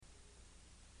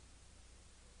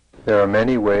There are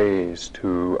many ways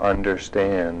to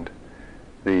understand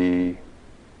the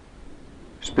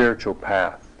spiritual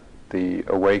path, the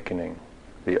awakening,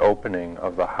 the opening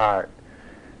of the heart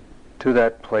to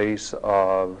that place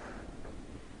of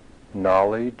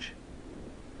knowledge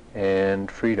and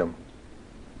freedom.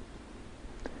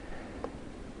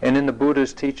 And in the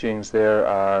Buddha's teachings there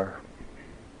are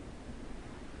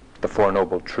the Four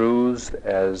Noble Truths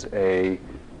as a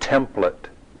template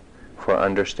for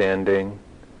understanding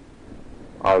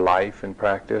our life and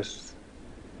practice.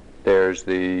 There's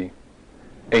the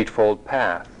Eightfold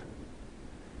Path,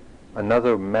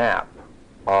 another map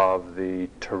of the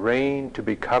terrain to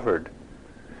be covered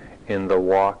in the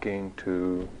walking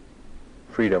to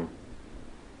freedom.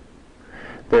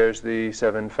 There's the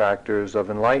Seven Factors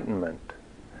of Enlightenment,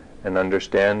 an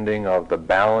understanding of the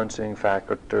balancing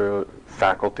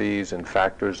faculties and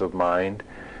factors of mind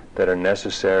that are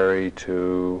necessary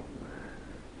to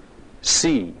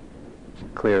see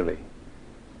clearly.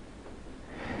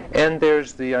 And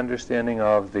there's the understanding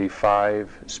of the five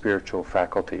spiritual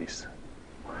faculties.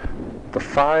 The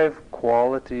five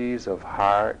qualities of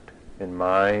heart and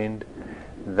mind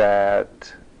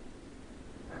that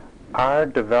are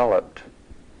developed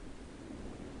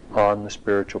on the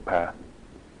spiritual path.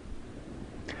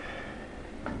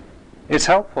 It's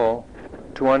helpful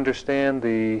to understand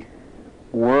the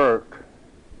work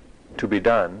to be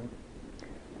done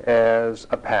as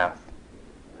a path,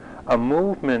 a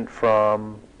movement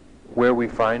from where we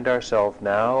find ourselves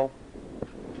now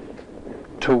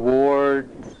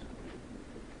towards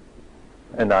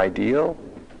an ideal,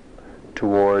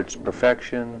 towards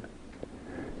perfection,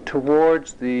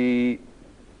 towards the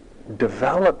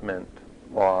development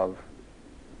of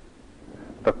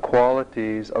the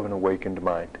qualities of an awakened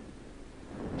mind.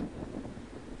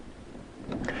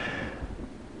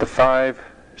 The five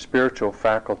spiritual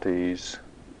faculties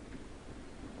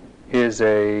is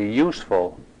a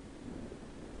useful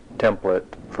template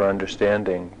for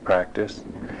understanding practice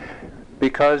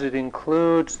because it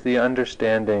includes the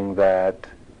understanding that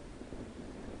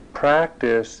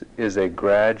practice is a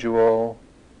gradual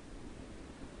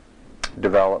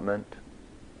development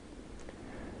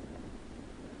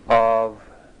of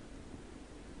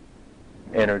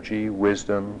energy,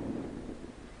 wisdom,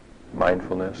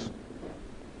 mindfulness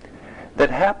that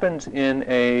happens in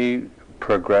a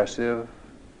progressive,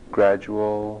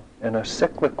 gradual, and a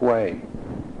cyclic way.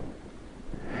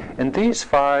 And these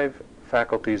five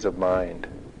faculties of mind,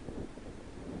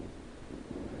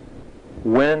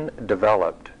 when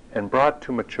developed and brought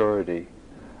to maturity,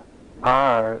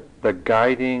 are the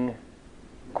guiding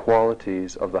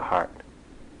qualities of the heart.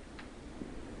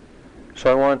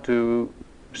 So I want to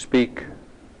speak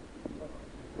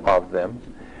of them.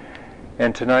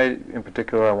 And tonight in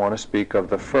particular I want to speak of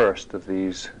the first of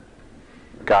these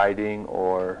guiding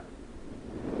or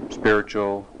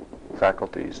spiritual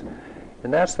faculties.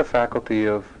 And that's the faculty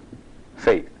of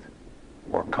faith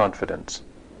or confidence.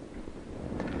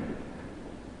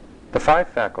 The five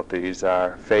faculties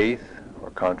are faith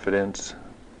or confidence,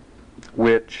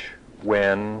 which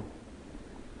when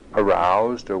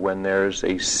aroused or when there's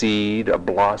a seed, a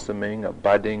blossoming, a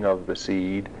budding of the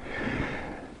seed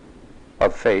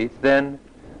of faith, then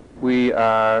we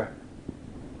are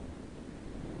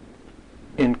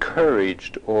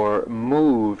encouraged or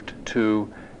moved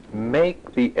to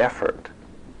make the effort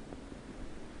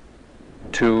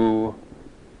to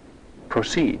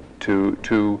proceed,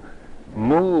 to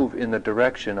move in the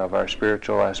direction of our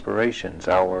spiritual aspirations,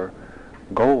 our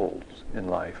goals in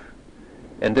life.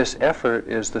 And this effort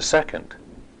is the second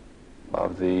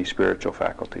of the spiritual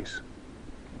faculties.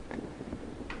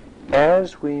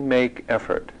 As we make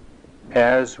effort,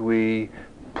 as we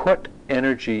put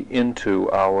energy into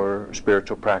our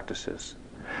spiritual practices,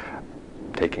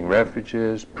 taking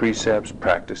refuges, precepts,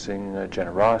 practicing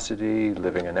generosity,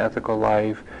 living an ethical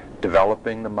life,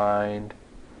 developing the mind,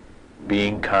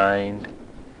 being kind,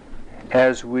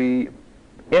 as we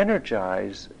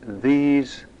energize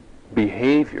these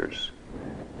behaviors,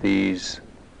 these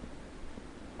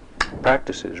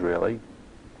practices really,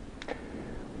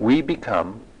 we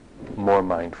become more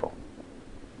mindful.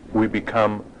 We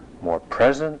become more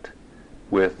present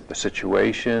with the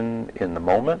situation in the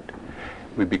moment.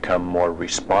 We become more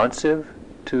responsive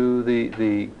to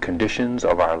the conditions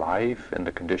of our life and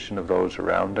the condition of those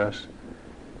around us.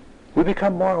 We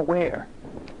become more aware.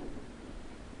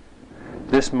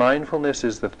 This mindfulness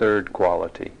is the third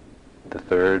quality, the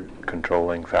third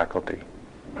controlling faculty.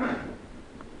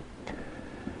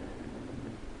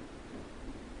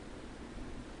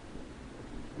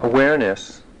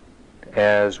 Awareness,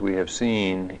 as we have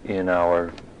seen in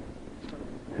our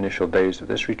initial days of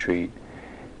this retreat,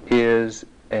 is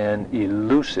an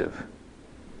elusive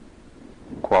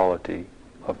quality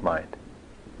of mind.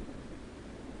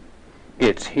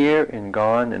 It's here and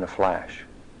gone in a flash.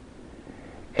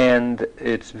 And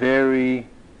it's very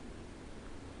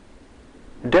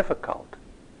difficult,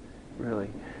 really,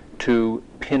 to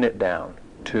pin it down,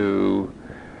 to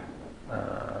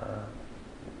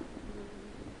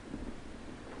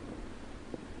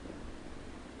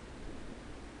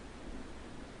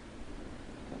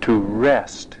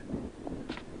rest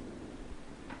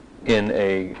in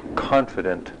a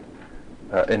confidence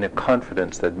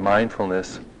that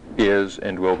mindfulness is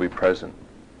and will be present.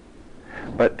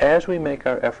 But as we make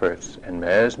our efforts and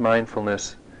as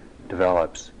mindfulness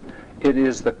develops, it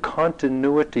is the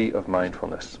continuity of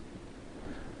mindfulness,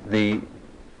 the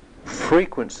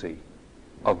frequency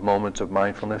of moments of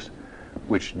mindfulness,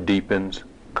 which deepens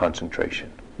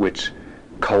concentration, which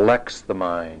collects the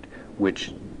mind,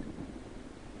 which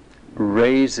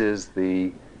raises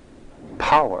the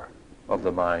power of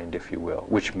the mind, if you will,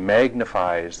 which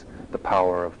magnifies the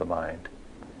power of the mind.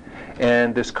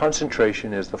 And this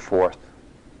concentration is the fourth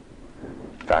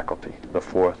faculty, the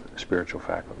fourth spiritual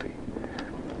faculty.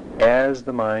 As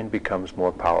the mind becomes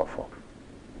more powerful,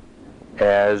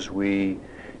 as we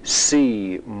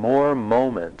see more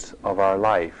moments of our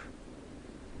life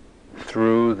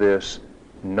through this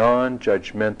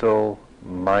non-judgmental,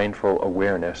 mindful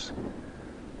awareness,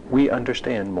 we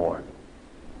understand more.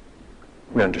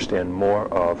 We understand more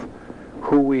of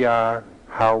who we are,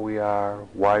 how we are,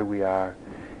 why we are,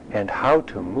 and how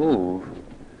to move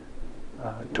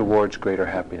towards greater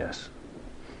happiness.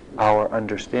 Our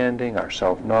understanding, our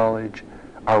self-knowledge,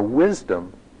 our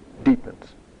wisdom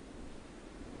deepens.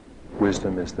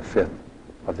 Wisdom is the fifth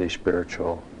of these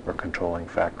spiritual or controlling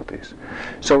faculties.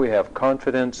 So we have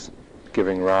confidence,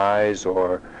 giving rise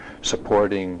or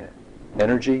supporting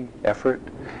energy, effort.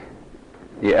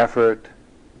 The effort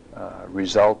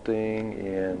resulting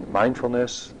in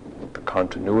mindfulness, the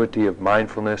continuity of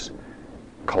mindfulness,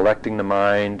 collecting the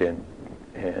mind and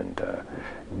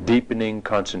deepening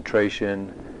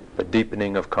concentration, the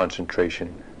deepening of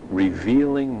concentration,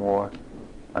 revealing more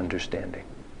understanding,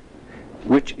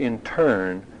 which in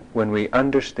turn, when we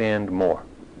understand more,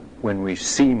 when we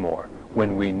see more,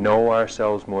 when we know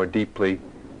ourselves more deeply,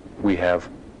 we have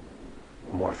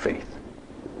more faith,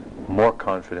 more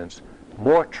confidence,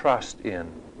 more trust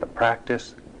in the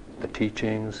practice, the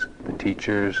teachings, the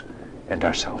teachers, and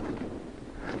ourselves.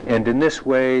 And in this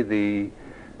way, the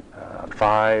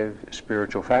five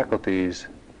spiritual faculties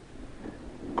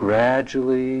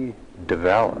gradually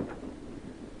develop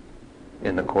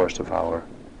in the course of our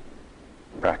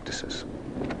practices.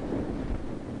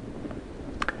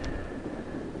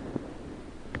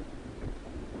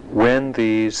 When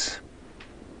these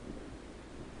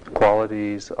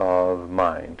qualities of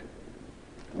mind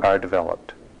are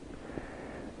developed,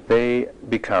 they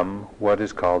become what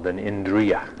is called an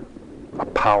indriya, a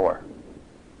power,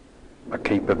 a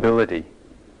capability,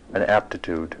 an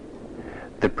aptitude,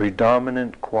 the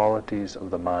predominant qualities of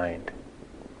the mind.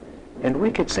 And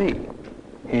we could see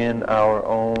in our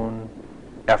own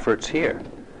efforts here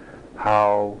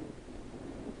how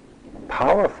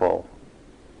powerful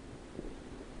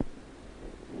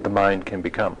the mind can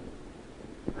become,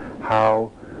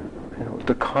 how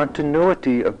the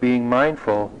continuity of being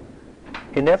mindful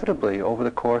inevitably over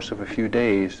the course of a few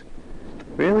days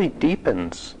really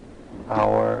deepens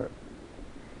our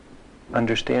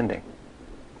understanding.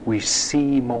 We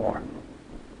see more.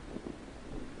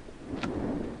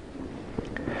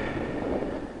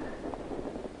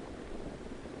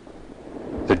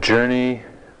 The journey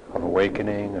of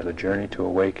awakening, or the journey to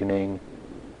awakening,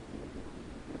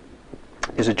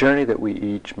 is a journey that we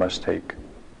each must take.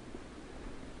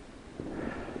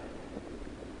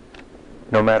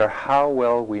 No matter how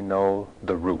well we know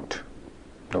the route,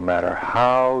 no matter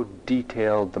how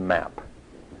detailed the map,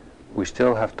 we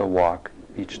still have to walk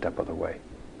each step of the way.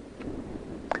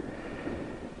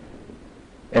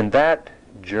 And that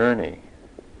journey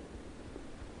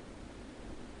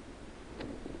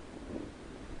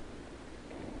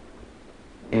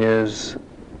is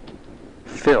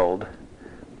filled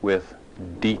with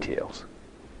details.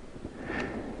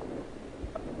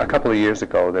 A couple of years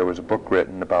ago, there was a book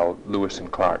written about Lewis and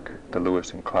Clark, the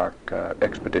Lewis and Clark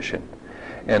expedition.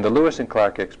 And the Lewis and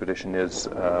Clark expedition is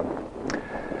a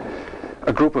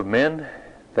group of men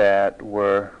that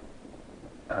were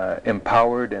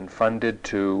empowered and funded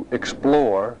to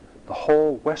explore the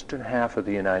whole western half of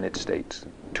the United States,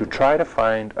 to try to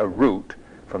find a route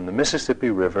from the Mississippi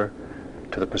River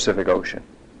to the Pacific Ocean,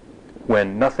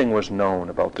 when nothing was known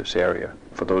about this area,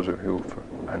 for those of you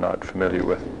who are not familiar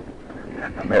with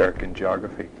American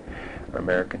geography.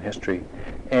 American history,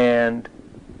 and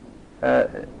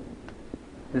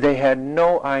they had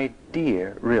no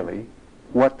idea, really,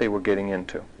 what they were getting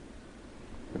into.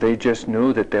 They just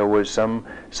knew that there was some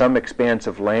expanse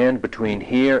of land between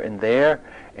here and there,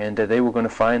 and that they were going to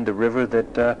find the river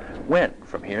that went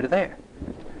from here to there.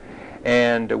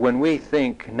 And when we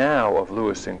think now of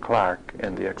Lewis and Clark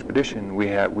and the expedition,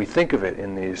 we think of it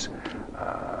in these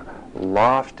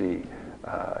lofty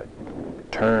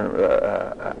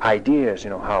ideas,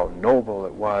 how noble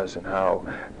it was and how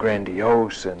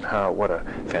grandiose and what a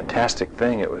fantastic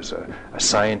thing. It was a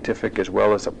scientific as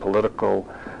well as a political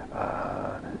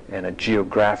and a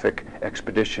geographic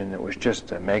expedition. It was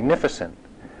just magnificent.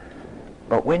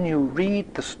 But when you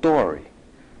read the story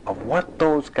of what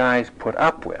those guys put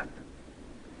up with,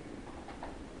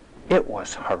 it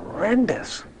was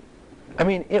horrendous. I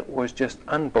mean, it was just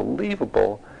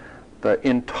unbelievable, the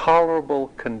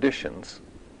intolerable conditions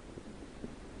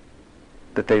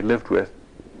that they lived with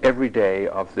every day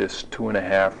of this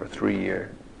 2.5 or 3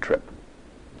 year trip.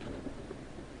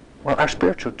 Well, our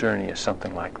spiritual journey is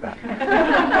something like that.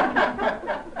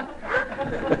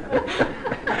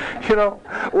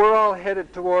 We're all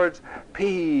headed towards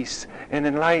peace and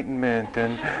enlightenment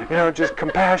and, just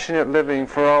compassionate living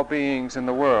for all beings in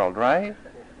the world, right?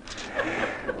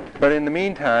 But in the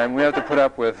meantime, we have to put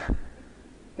up with,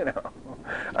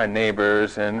 our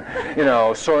neighbors and,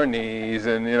 sore knees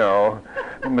and,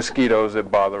 mosquitoes that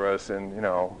bother us and,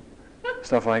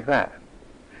 stuff like that.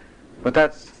 But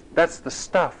that's the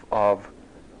stuff of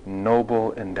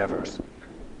noble endeavors,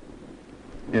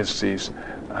 is these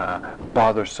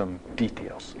bothersome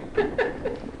details.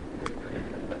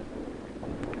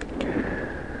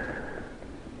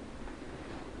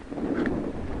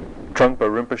 Trungpa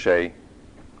Rinpoche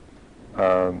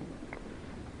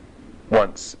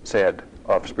once said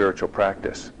of spiritual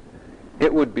practice,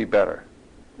 "It would be better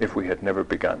if we had never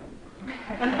begun."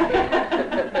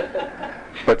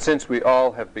 But since we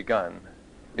all have begun,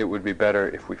 it would be better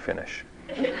if we finish.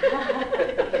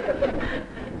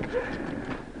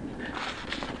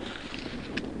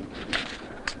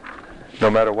 No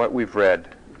matter what we've read,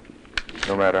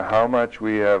 no matter how much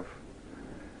we have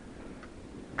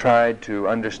tried to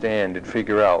understand and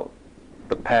figure out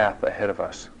the path ahead of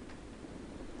us,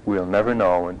 we'll never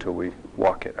know until we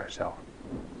walk it ourselves.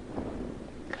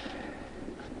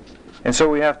 And so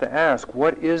we have to ask,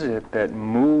 what is it that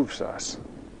moves us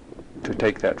to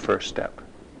take that first step?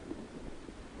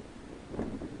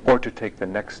 Or to take the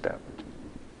next step?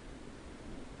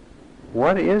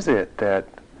 What is it that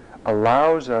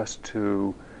allows us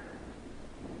to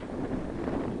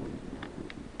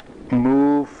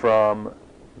move from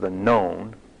the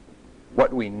known,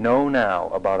 what we know now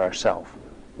about ourselves,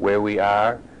 where we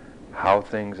are, how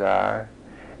things are,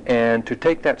 and to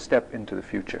take that step into the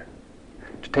future,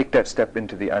 to take that step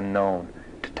into the unknown,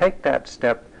 to take that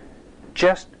step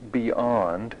just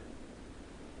beyond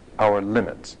our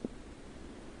limits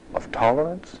of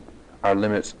tolerance, our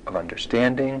limits of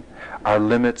understanding, our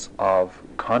limits of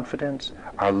confidence,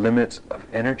 our limits of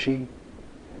energy,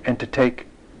 and to take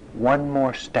one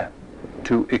more step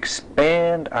to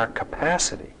expand our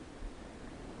capacity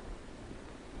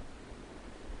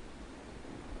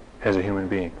as a human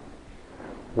being.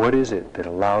 What is it that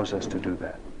allows us to do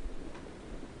that?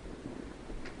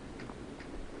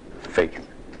 Faith.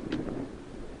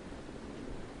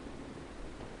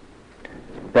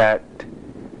 That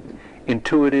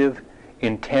intuitive,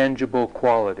 intangible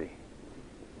quality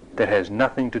that has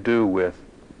nothing to do with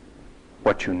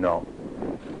what you know,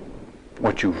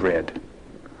 what you've read,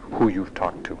 who you've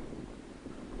talked to,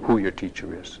 who your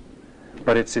teacher is.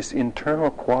 But it's this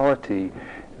internal quality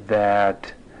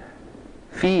that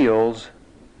feels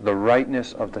the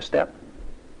rightness of the step,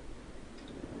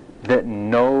 that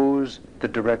knows the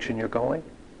direction you're going,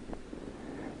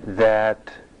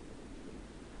 that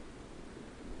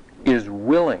is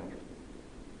willing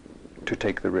to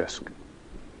take the risk.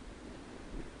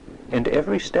 And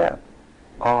every step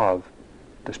of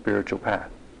the spiritual path,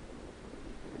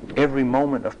 every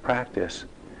moment of practice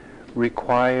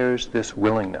requires this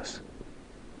willingness.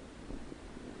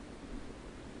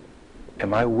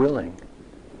 Am I willing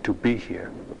to be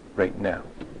here right now?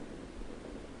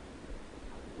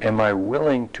 Am I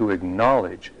willing to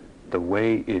acknowledge the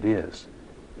way it is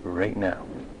right now?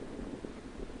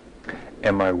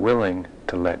 Am I willing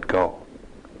to let go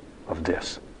of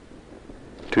this,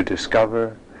 to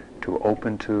discover, to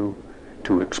open to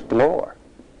explore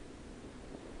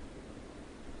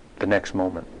the next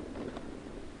moment?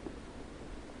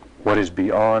 What is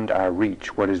beyond our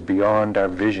reach? What is beyond our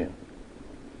vision?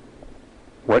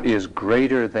 What is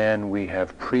greater than we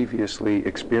have previously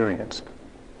experienced?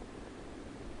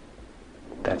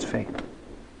 That's faith.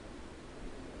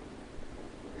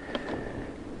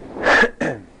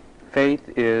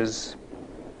 Faith is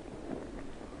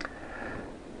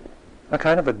a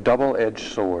kind of a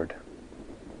double-edged sword.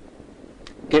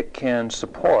 It can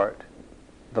support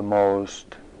the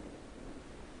most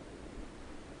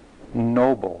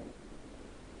noble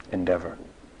endeavor.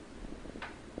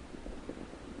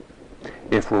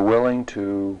 If we're willing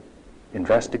to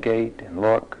investigate and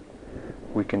look,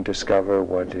 we can discover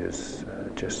what is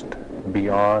just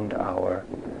beyond our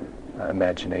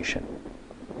imagination.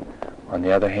 On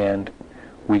the other hand,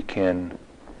 we can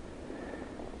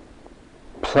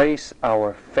place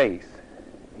our faith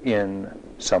in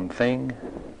something,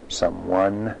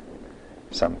 someone,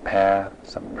 some path,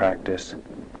 some practice,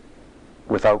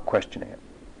 without questioning it.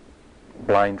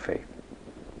 Blind faith.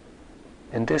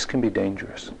 And this can be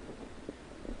dangerous.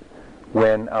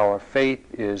 When our faith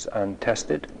is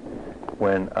untested,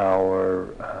 when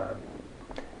our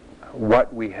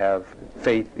what we have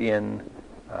faith in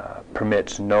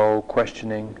permits no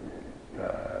questioning,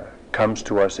 comes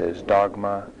to us as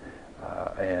dogma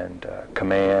and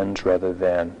commands rather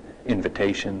than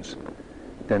invitations,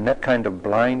 then that kind of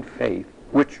blind faith,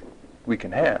 which we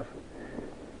can have,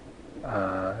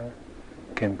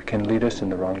 can lead us in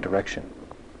the wrong direction.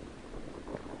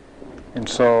 And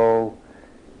so,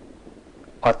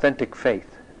 authentic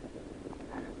faith,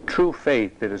 true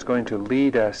faith that is going to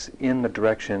lead us in the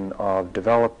direction of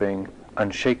developing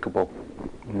unshakable,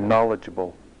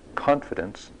 knowledgeable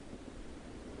confidence,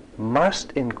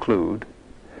 must include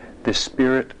the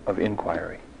spirit of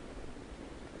inquiry.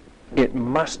 It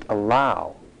must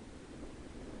allow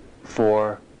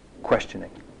for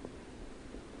questioning,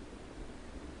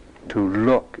 to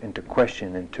look and to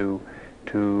question and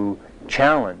to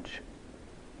challenge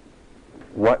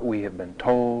what we have been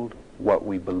told, what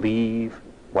we believe,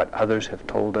 what others have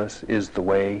told us is the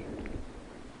way.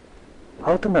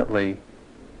 Ultimately,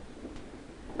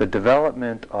 the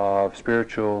development of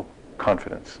spiritual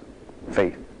confidence,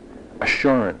 faith,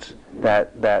 assurance,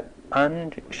 that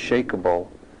unshakable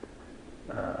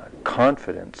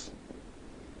confidence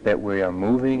that we are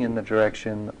moving in the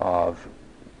direction of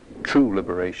true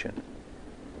liberation,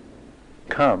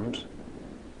 comes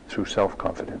through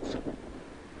self-confidence.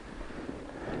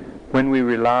 When we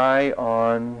rely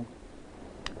on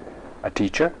a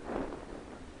teacher,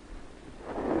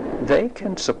 they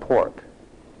can support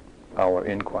our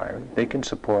inquiry, they can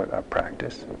support our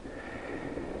practice,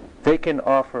 they can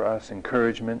offer us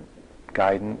encouragement,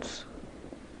 guidance,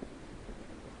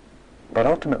 but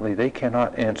ultimately they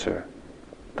cannot answer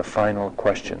the final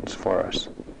questions for us.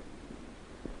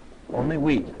 Only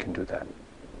we can do that.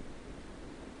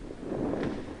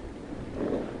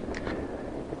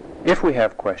 If we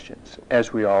have questions,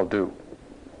 as we all do,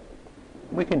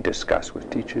 we can discuss with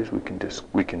teachers,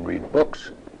 we can read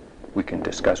books, we can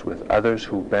discuss with others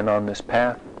who've been on this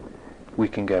path, we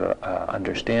can get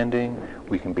understanding,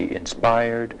 we can be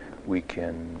inspired, we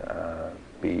can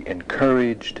be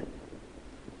encouraged.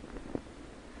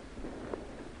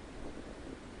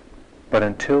 But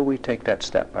until we take that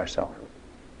step ourselves,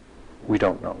 we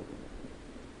don't know.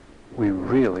 We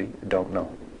really don't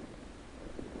know.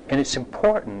 And it's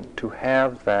important to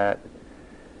have that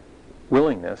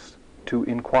willingness to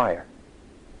inquire.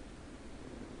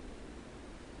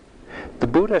 The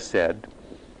Buddha said,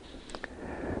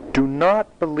 do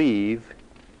not believe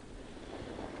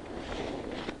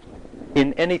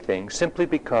in anything simply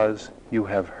because you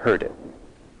have heard it.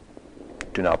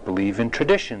 Do not believe in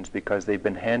traditions because they've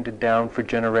been handed down for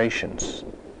generations.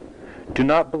 Do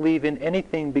not believe in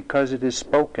anything because it is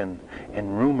spoken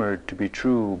and rumored to be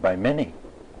true by many.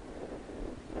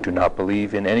 Do not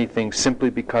believe in anything simply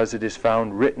because it is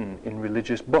found written in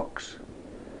religious books.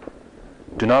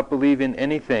 Do not believe in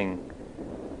anything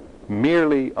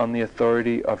merely on the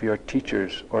authority of your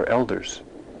teachers or elders.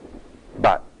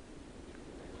 But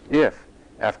if,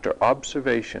 after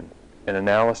observation and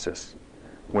analysis,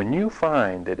 when you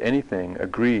find that anything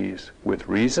agrees with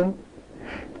reason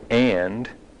and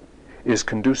is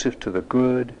conducive to the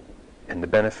good and the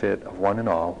benefit of one and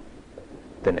all,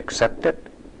 then accept it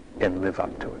and live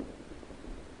up to it.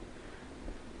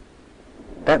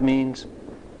 That means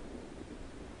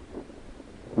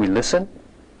we listen,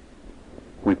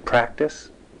 we practice,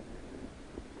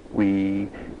 we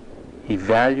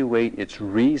evaluate its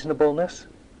reasonableness,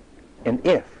 and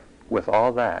if, with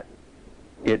all that,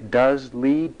 it does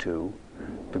lead to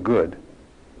the good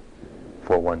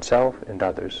for oneself and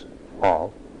others,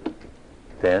 all,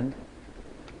 then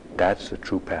that's the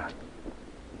true path.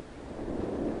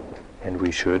 And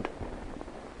we should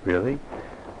really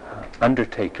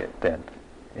undertake it then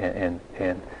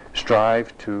and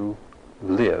strive to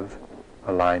live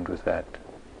aligned with that,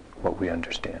 what we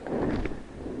understand.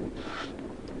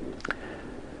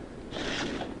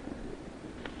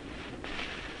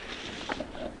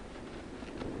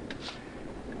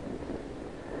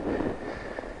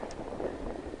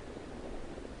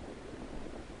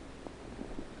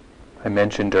 I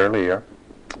mentioned earlier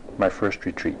my first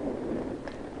retreat.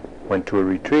 Went to a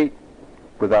retreat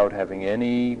without having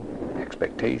any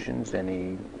expectations,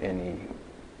 any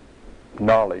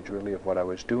knowledge really of what I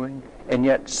was doing, and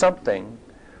yet something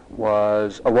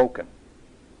was awoken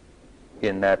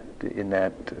in that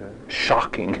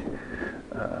shocking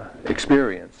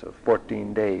experience of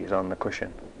 14 days on the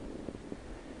cushion.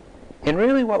 And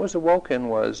really what was awoken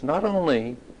was not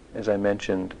only, as I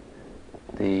mentioned,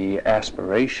 the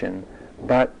aspiration,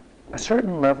 but a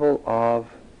certain level of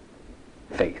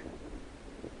faith,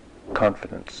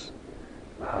 confidence.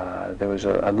 There was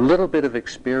a little bit of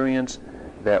experience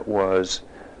that was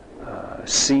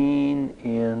seen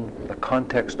in the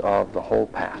context of the whole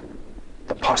path,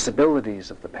 the possibilities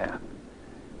of the path,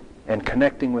 and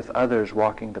connecting with others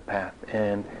walking the path,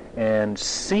 and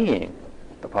seeing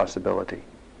the possibility,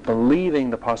 believing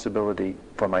the possibility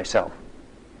for myself.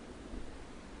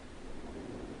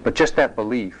 But just that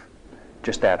belief,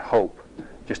 just that hope,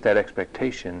 just that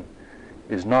expectation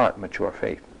is not mature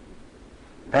faith.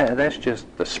 That's just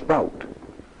the sprout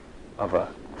of a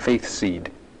faith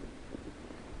seed.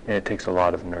 And it takes a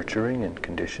lot of nurturing and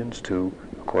conditions to,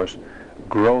 of course,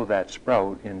 grow that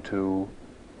sprout into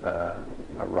a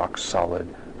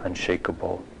rock-solid,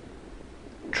 unshakable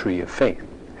tree of faith.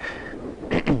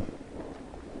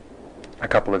 A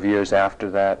couple of years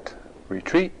after that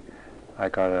retreat, I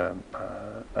got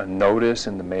a notice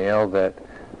in the mail that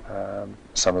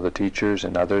some of the teachers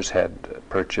and others had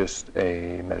purchased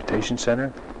a meditation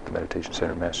center, the Meditation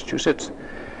Center in Massachusetts.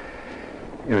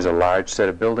 It was a large set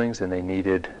of buildings, and they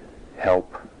needed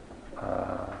help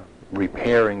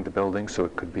repairing the building so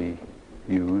it could be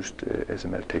used as a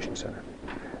meditation center.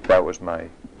 That was my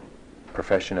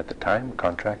profession at the time,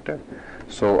 contractor.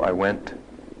 So I went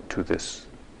to this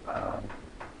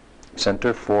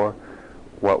center for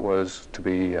what was to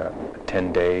be a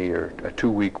 10-day or a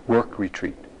 2-week work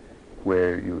retreat,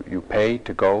 where you pay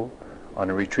to go on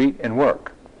a retreat and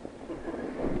work.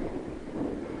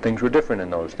 Things were different in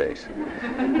those days.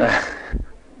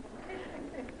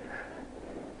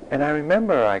 And I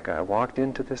remember I walked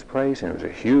into this place, and it was a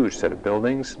huge set of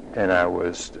buildings, and I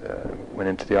went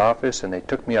into the office, and they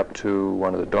took me up to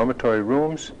one of the dormitory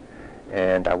rooms,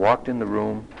 and I walked in the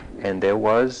room, and there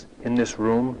was, in this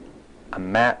room, a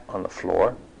mat on the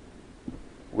floor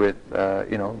with,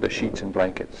 the sheets and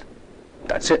blankets.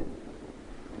 That's it.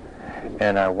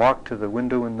 And I walked to the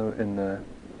window in the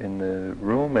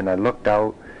room, and I looked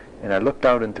out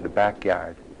into the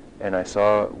backyard, and I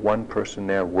saw one person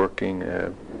there working,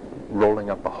 rolling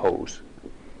up a hose.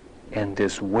 And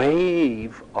this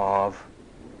wave of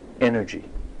energy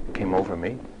came over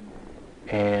me,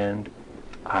 and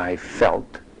I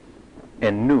felt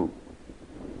and knew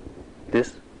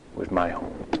this was my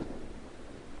home,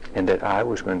 and that I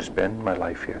was going to spend my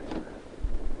life here,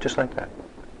 just like that.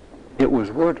 It was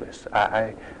wordless.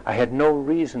 I had no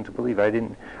reason to believe. I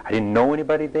didn't know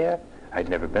anybody there. I'd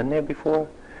never been there before.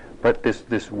 But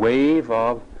this wave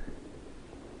of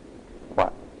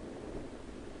what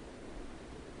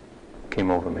came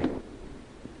over me?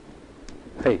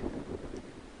 Faith,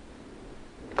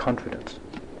 confidence,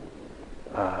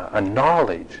 a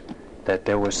knowledge that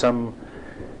there was some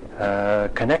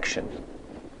connection,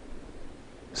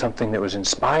 something that was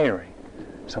inspiring,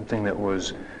 something that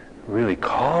was really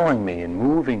calling me and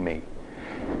moving me,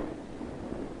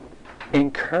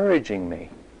 encouraging me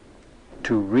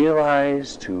to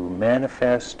realize, to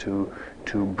manifest, to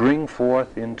bring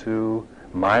forth into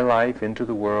my life, into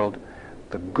the world,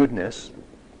 the goodness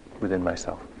within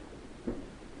myself.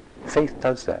 Faith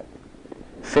does that.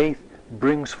 Faith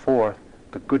brings forth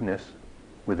the goodness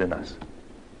within us.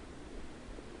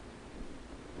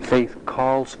 Faith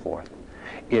calls forth.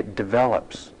 It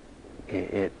develops.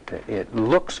 It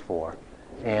looks for.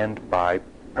 And by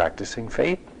practicing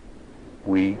faith,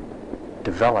 we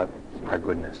develop our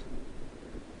goodness,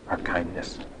 our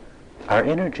kindness, our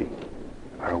energy,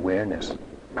 our awareness,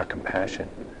 our compassion,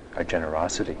 our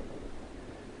generosity.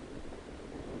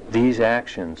 These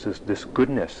actions, this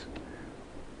goodness,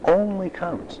 only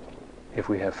comes if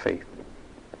we have faith.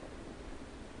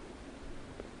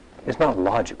 It's not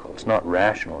logical, it's not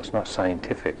rational, it's not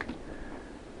scientific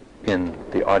in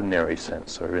the ordinary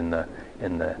sense, or in the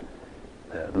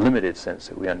limited sense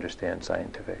that we understand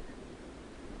scientific.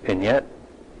 And yet,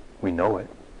 we know it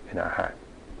in our heart.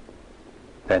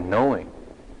 That knowing,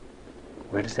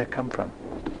 where does that come from?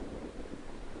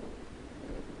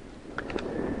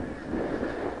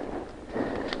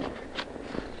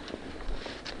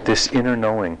 This inner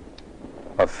knowing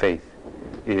of faith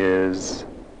is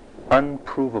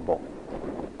unprovable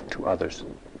to others.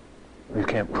 You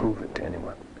can't prove it to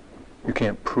anyone. You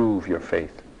can't prove your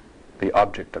faith, the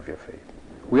object of your faith.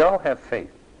 We all have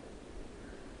faith.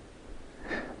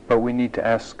 But we need to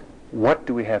ask, what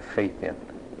do we have faith in?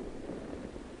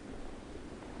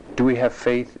 Do we have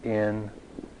faith in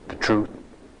the truth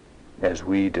as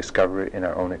we discover it in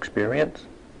our own experience?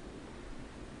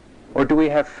 Or do we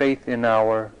have faith in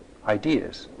our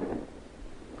ideas,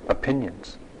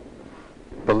 opinions,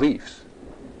 beliefs,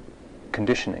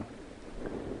 conditioning,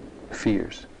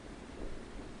 fears?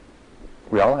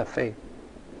 We all have faith.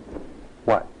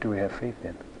 What do we have faith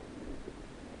in?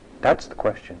 That's the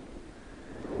question.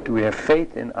 Do we have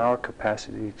faith in our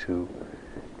capacity to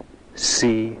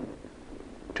see,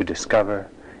 to discover,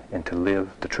 and to live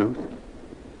the truth?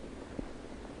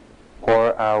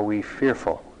 Or are we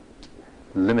fearful,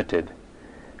 limited,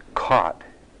 caught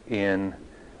in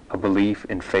a belief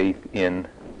in faith in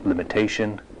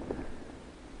limitation,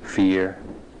 fear,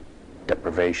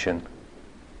 deprivation,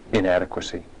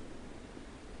 inadequacy?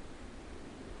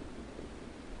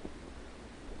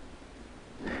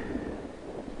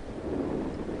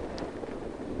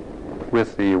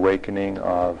 With the awakening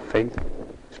of faith,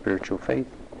 spiritual faith,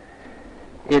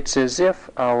 it's as if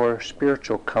our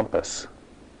spiritual compass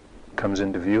comes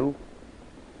into view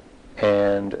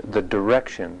and the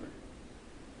direction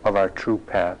of our true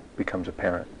path becomes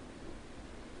apparent.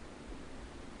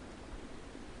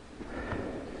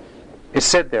 It's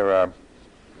said there are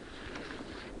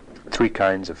three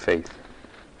kinds of faith: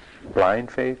 blind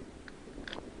faith,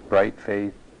 bright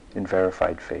faith, and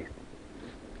verified faith.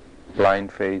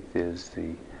 Blind faith is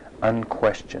the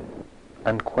unquestioning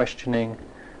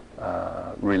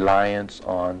reliance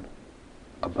on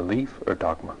a belief or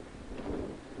dogma.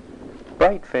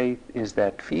 Bright faith is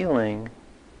that feeling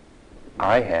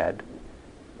I had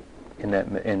when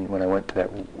I went to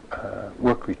that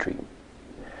work retreat.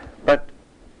 But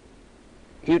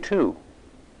you too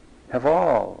have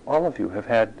all of you have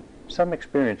had some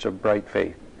experience of bright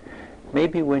faith.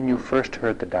 Maybe when you first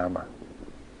heard the Dharma.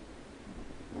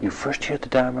 You first hear the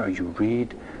Dharma, or you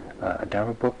read a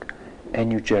Dharma book,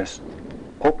 and you just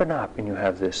open up and you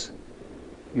have this,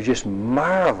 you just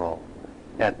marvel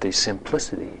at the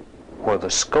simplicity or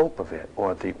the scope of it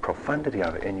or the profundity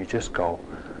of it, and you just go,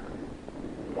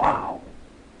 wow.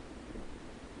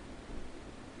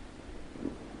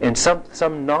 And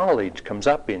some knowledge comes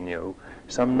up in you,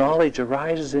 some knowledge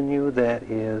arises in you that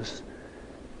is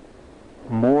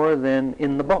more than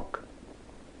in the book,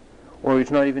 or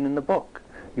it's not even in the book.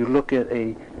 You look at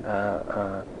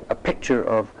a picture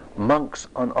of monks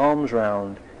on alms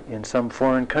round in some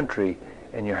foreign country,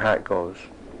 and your heart goes,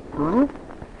 whoop.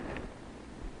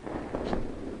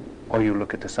 Or you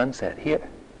look at the sunset here.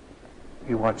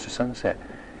 You watch the sunset,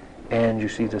 and you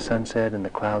see the sunset and the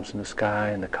clouds in the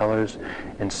sky and the colors,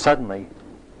 and suddenly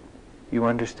you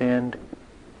understand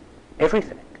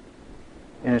everything,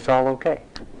 and it's all okay.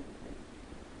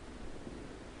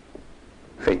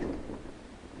 Faith.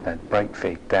 That bright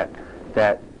faith,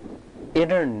 that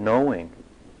inner knowing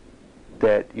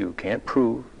that you can't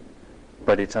prove,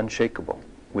 but it's unshakable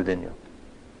within you.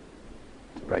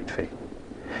 Bright faith.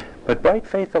 But bright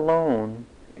faith alone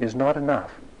is not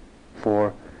enough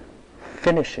for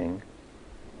finishing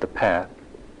the path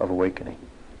of awakening.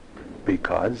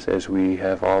 Because, as we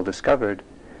have all discovered,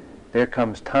 there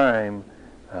comes time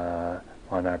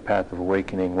on our path of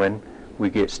awakening when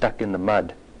we get stuck in the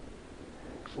mud,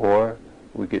 or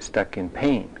we get stuck in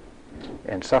pain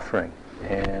and suffering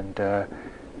and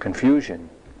confusion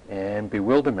and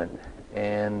bewilderment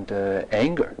and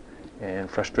anger and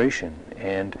frustration,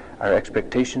 and our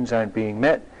expectations aren't being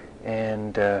met,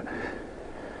 and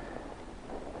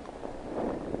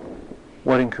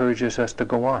what encourages us to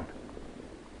go on?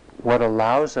 What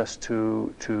allows us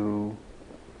to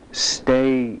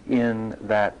stay in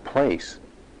that place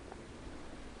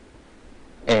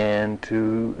and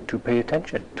to pay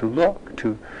attention, to look,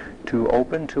 to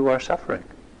open to our suffering?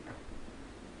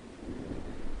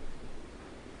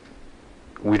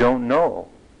 We don't know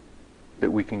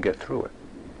that we can get through it.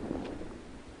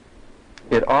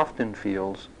 It often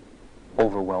feels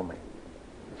overwhelming.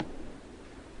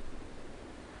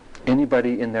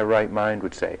 Anybody in their right mind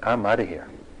would say, I'm out of here.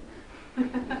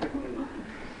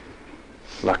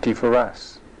 Lucky for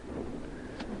us,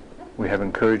 we have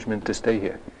encouragement to stay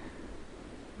here.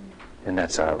 And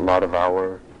that's a lot of our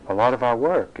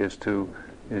work is to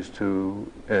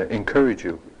encourage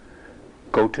you.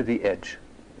 Go to the edge.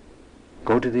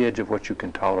 Go to the edge of what you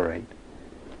can tolerate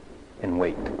and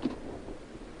wait.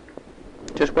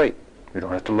 Just wait. You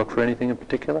don't have to look for anything in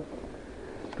particular.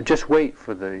 Just wait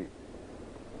for the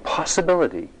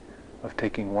possibility of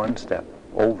taking one step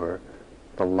over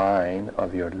the line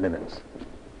of your limits.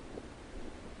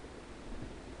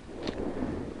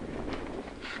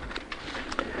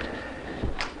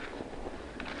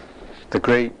 The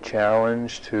great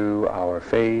challenge to our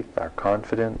faith, our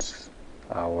confidence,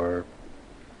 our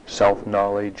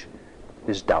self-knowledge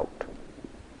is doubt.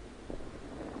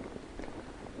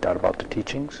 Doubt about the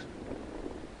teachings,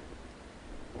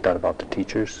 doubt about the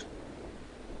teachers,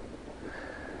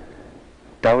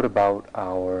 doubt about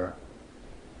our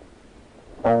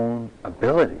own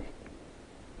ability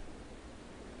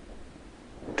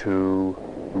to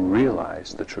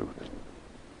realize the truth.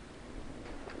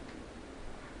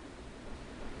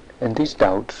 And these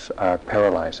doubts are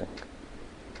paralyzing.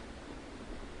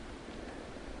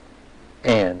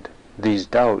 And these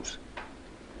doubts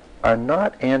are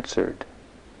not answered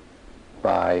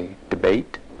by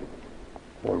debate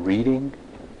or reading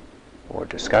or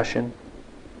discussion,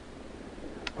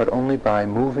 but only by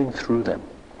moving through them.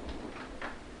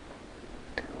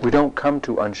 We don't come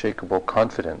to unshakable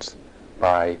confidence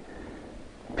by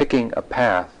picking a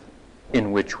path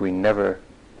in which we never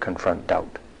confront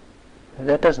doubt.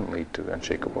 That doesn't lead to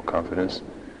unshakable confidence.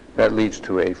 That leads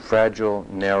to a fragile,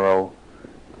 narrow,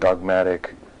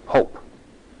 dogmatic hope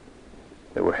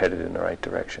that we're headed in the right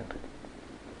direction.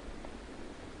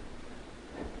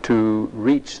 To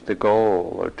reach the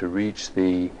goal or to reach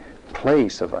the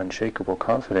place of unshakable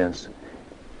confidence,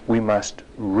 we must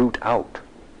root out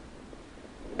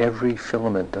every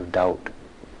filament of doubt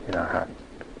in our heart.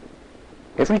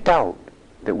 Every doubt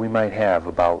that we might have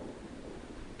about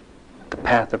the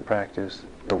path of practice,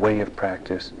 the way of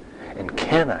practice, and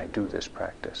can I do this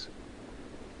practice?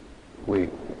 We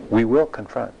will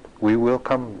confront. We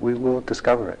will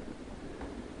discover it.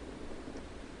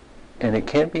 And it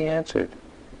can't be answered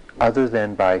other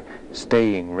than by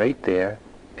staying right there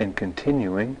and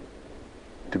continuing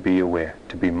to be aware,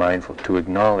 to be mindful, to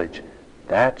acknowledge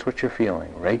that's what you're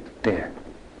feeling right there,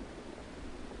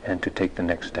 and to take the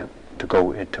next step,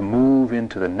 to move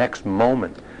into the next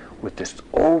moment with this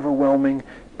overwhelming,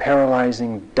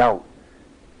 paralyzing doubt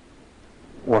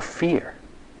or fear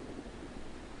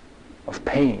of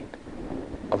pain,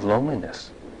 of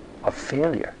loneliness, of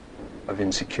failure, of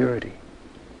insecurity.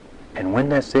 And when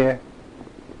that's there,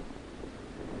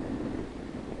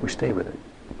 we stay with it.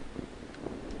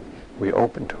 We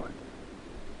open to it.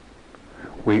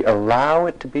 We allow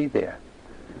it to be there.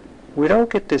 We don't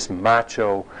get this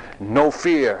macho, no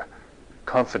fear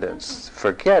confidence.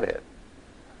 Forget it.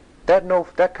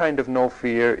 That kind of no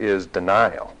fear is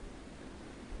denial.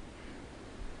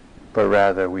 But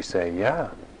rather we say, yeah,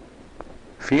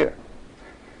 fear.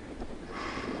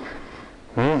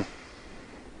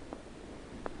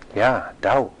 Yeah,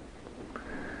 doubt.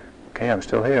 Okay, I'm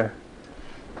still here.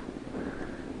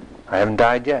 I haven't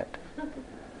died yet.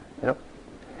 You know?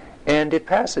 And it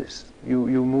passes.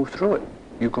 You move through it.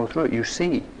 You go through it. You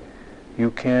see.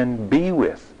 You can be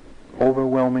with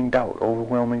overwhelming doubt,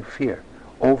 overwhelming fear,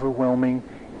 overwhelming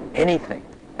anything,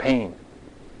 pain,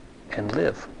 and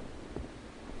live.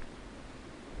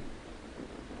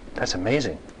 That's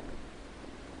amazing.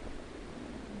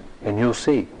 And you'll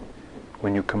see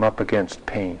when you come up against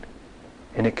pain,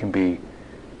 and it can be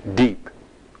deep,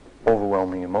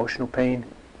 overwhelming emotional pain,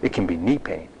 it can be knee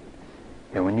pain.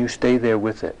 And when you stay there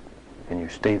with it, and you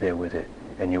stay there with it,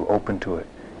 and you open to it,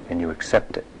 and you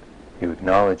accept it, you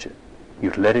acknowledge it,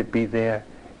 you let it be there,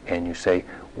 and you say,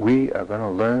 we are going to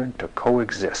learn to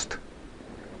coexist.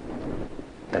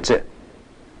 That's it.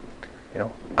 You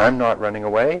know, I'm not running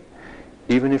away,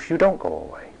 even if you don't go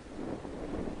away.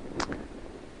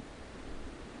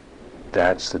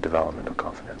 That's the development of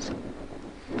confidence.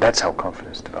 That's how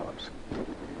confidence develops.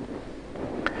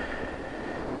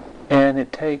 And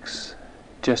it takes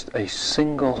just a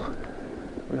single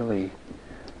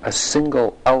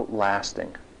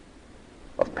outlasting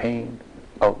of pain,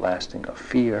 outlasting of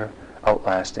fear,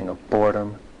 outlasting of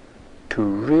boredom, to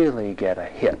really get a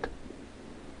hit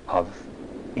of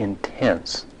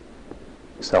intense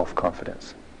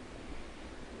self-confidence.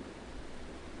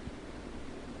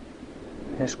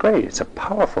 It's great. It's a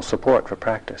powerful support for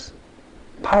practice.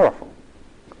 Powerful.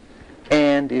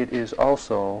 And it is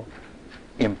also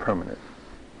impermanent.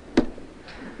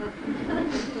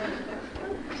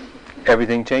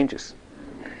 Everything changes.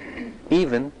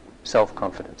 Even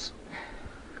self-confidence.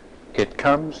 It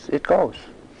comes, it goes.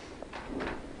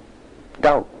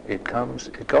 Doubt, it comes,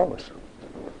 it goes.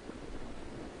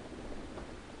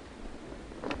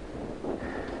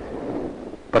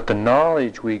 But the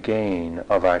knowledge we gain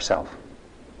of ourself,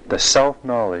 the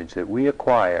self-knowledge that we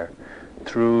acquire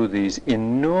through these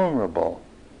innumerable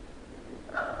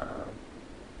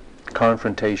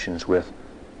confrontations with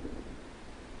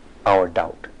our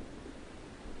doubt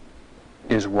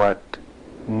is what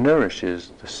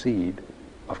nourishes the seed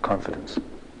of confidence.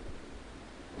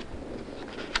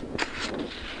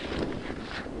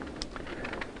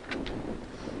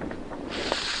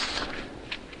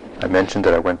 I mentioned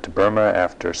that I went to Burma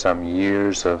after some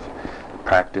years of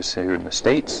practice here in the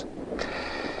States,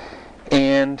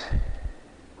 and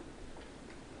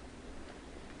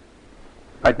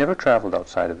I'd never traveled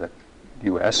outside of the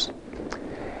U.S.,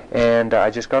 and I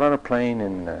just got on a plane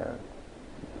in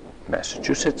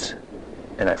Massachusetts,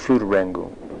 and I flew to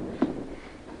Rangoon.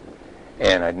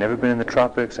 And I'd never been in the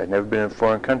tropics, I'd never been in a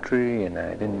foreign country, and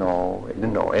I didn't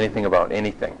know anything about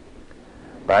anything.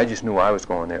 But I just knew I was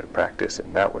going there to practice,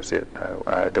 and that was it.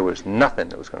 There was nothing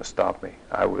that was going to stop me.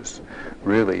 I was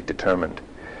really determined.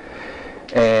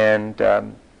 And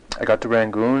I got to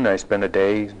Rangoon, I spent a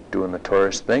day doing the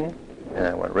tourist thing, and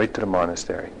I went right to the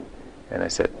monastery. And I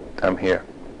said, I'm here.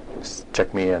 Just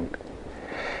check me in.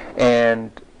 And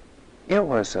it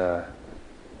was a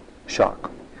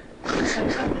shock.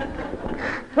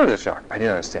 It was a shock. I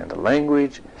didn't understand the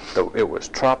language. It was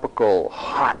tropical,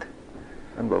 hot.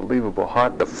 Unbelievable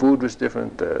hot. The food was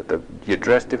different. You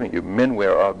dress different. Men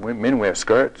wear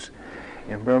skirts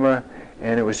in Burma,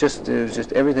 and it was just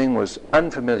everything was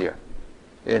unfamiliar,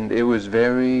 and it was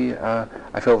very.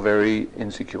 I felt very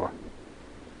insecure,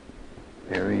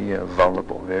 very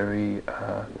vulnerable, very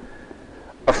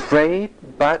afraid,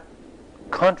 but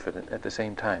confident at the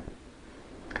same time.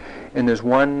 And there's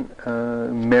one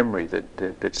memory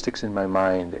that sticks in my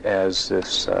mind as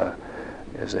this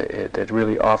that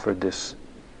really offered this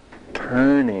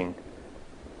turning,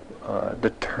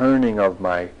 the turning of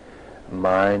my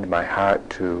mind, my heart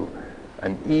to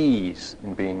an ease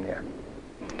in being there.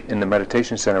 In the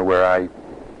meditation center where I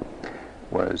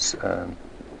was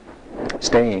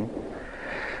staying,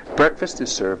 breakfast is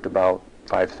served about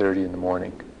 5:30 in the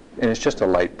morning, and it's just a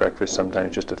light breakfast.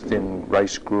 Sometimes just a thin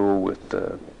rice gruel with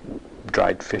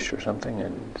dried fish or something,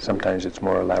 and sometimes it's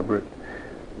more elaborate,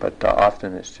 but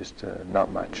often it's just not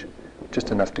much.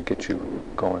 Just enough to get you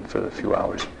going for a few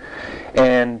hours.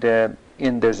 And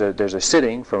there's a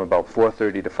sitting from about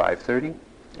 4:30 to 5:30,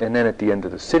 and then at the end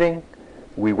of the sitting,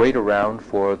 we wait around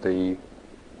for the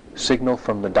signal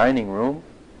from the dining room,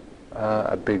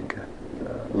 a big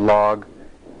log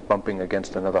bumping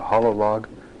against another hollow log,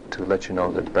 to let you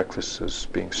know that breakfast is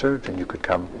being served and you could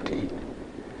come to eat.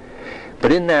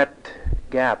 But in that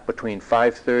gap between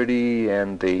 5:30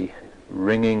 and the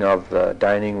ringing of the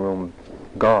dining room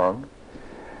gong,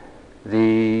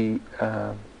 the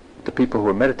people who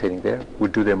were meditating there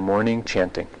would do their morning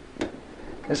chanting.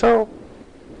 And so,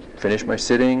 finish my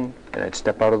sitting, and I'd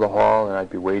step out of the hall, and I'd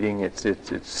be waiting. It's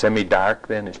semi-dark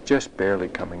then. It's just barely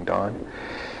coming dawn.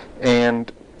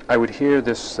 And I would hear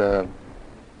this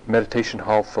meditation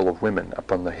hall full of women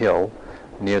up on the hill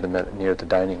near the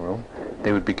dining room.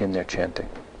 They would begin their chanting.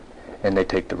 And they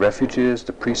take the refuges,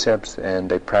 the precepts, and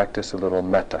they practice a little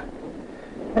metta.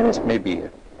 And it's maybe a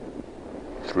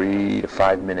 3 to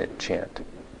 5 minute chant.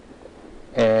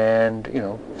 And,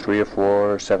 3 or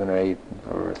 4 or 7 or 8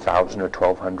 or 1,000 or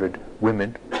 1,200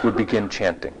 women would begin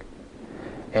chanting.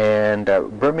 And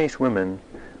Burmese women,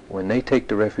 when they take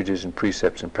the refuges and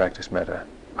precepts and practice metta,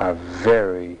 are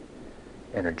very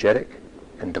energetic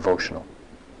and devotional.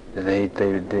 They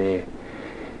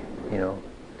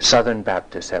Southern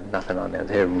Baptists have nothing on them.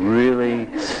 They're really,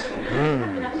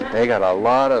 they got a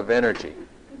lot of energy.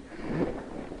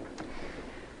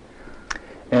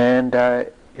 And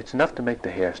it's enough to make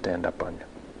the hair stand up on you,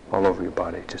 all over your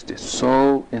body. It's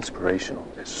so inspirational.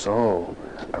 It's so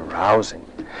arousing.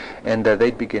 And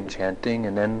they'd begin chanting,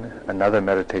 and then another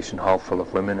meditation hall full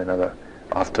of women, another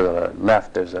off to the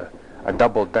left. There's a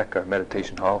double-decker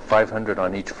meditation hall, 500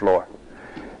 on each floor.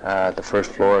 The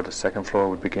first floor, the second floor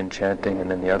would begin chanting,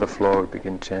 and then the other floor would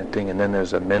begin chanting, and then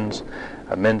there's a men's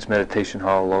meditation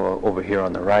hall over here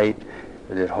on the right.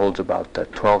 It holds about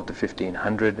 12 to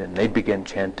 1,500, and they begin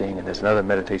chanting, and there's another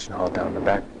meditation hall down the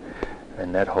back,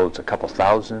 and that holds a couple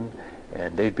thousand,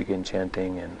 and they begin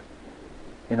chanting, and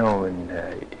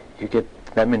you get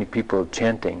that many people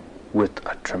chanting with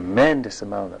a tremendous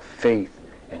amount of faith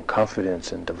and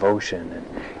confidence and devotion and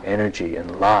energy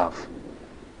and love.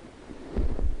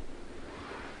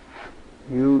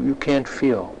 You can't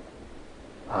feel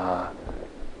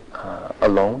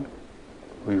alone,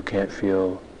 or you can't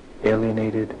feel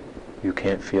alienated, you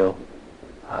can't feel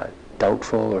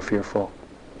doubtful or fearful.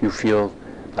 You feel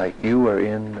like you are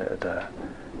in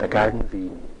the Garden of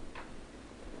Eden.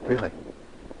 Really.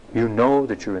 You know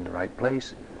that you're in the right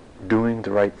place, doing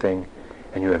the right thing,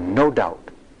 and you have no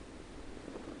doubt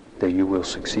that you will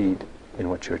succeed in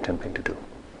what you're attempting to do.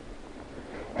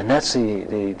 And that's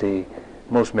the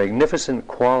most magnificent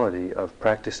quality of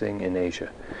practicing in Asia.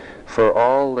 For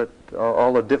all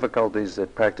the difficulties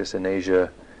that practice in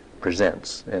Asia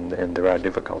presents, and there are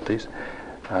difficulties,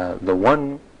 the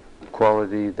one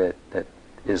quality that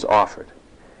is offered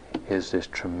is this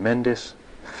tremendous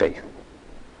faith.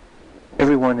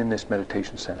 Everyone in this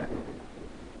meditation center,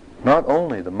 not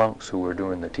only the monks who were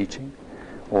doing the teaching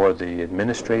or the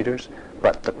administrators,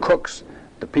 but the cooks,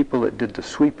 the people that did the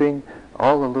sweeping,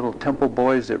 all the little temple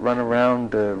boys that run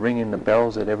around ringing the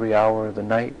bells at every hour of the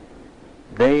night,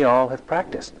 they all have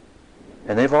practiced.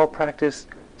 And they've all practiced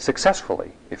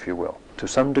successfully, if you will, to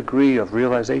some degree of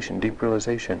realization, deep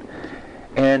realization.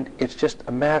 And it's just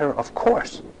a matter of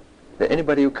course that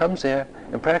anybody who comes there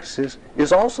and practices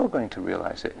is also going to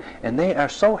realize it. And they are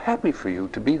so happy for you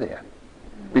to be there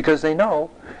because they know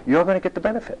you're going to get the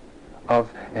benefit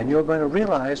of, and you're going to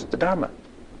realize the Dharma.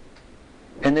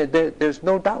 And there's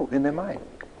no doubt in their mind.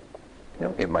 You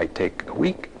know, it might take a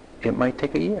week, it might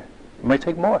take a year, it might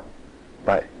take more,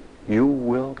 but you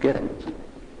will get it.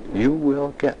 You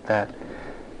will get that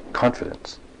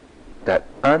confidence, that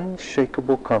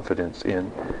unshakable confidence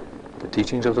in the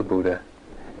teachings of the Buddha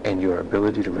and your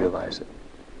ability to realize it.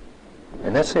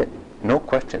 And that's it, no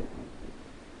question.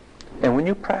 And when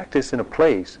you practice in a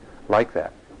place like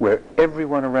that, where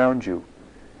everyone around you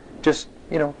just,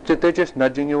 you know, they're just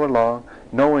nudging you along,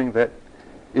 knowing that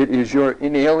it is your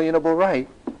inalienable right,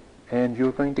 and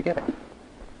you're going to get it.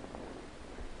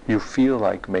 You feel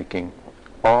like making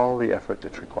all the effort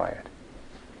that's required.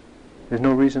 There's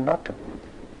no reason not to.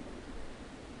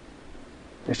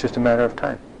 It's just a matter of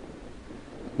time.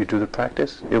 You do the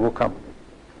practice, it will come.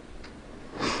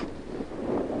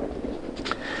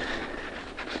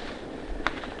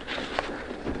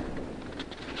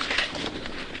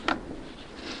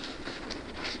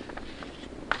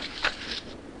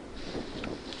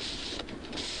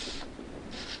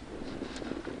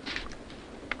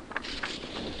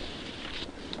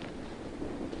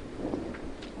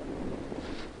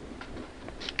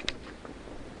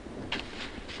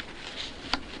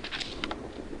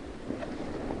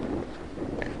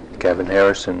 Gavin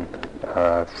Harrison,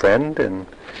 friend and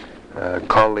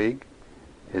colleague,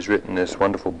 has written this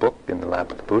wonderful book, In the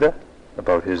Lap of the Buddha,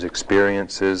 about his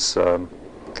experiences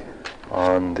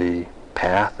on the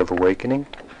path of awakening,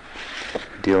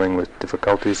 dealing with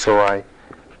difficulties. So I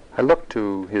looked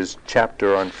to his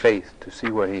chapter on faith to see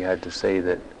what he had to say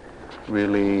that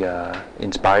really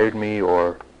inspired me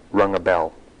or rung a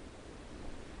bell.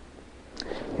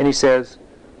 And he says,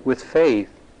 with faith,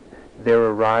 there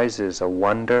arises a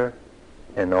wonder,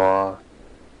 an awe,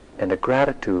 and a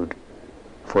gratitude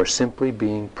for simply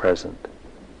being present.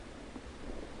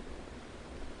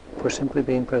 For simply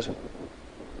being present.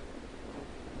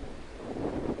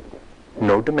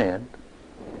 No demand,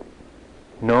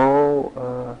 no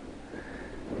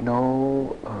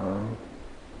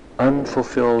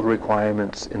unfulfilled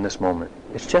requirements in this moment.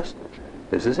 It's just,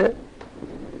 this is it.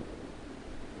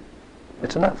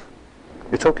 It's enough.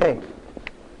 It's okay.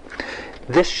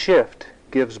 This shift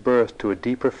gives birth to a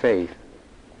deeper faith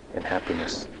and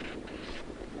happiness.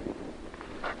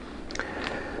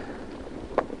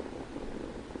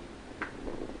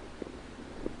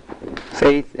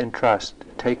 Faith and trust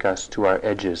take us to our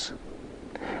edges,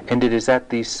 and it is at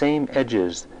these same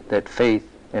edges that faith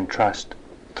and trust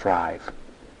thrive.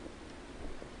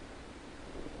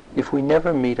 If we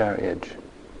never meet our edge,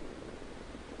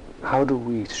 how do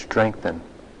we strengthen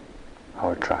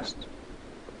our trust,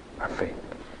 our faith,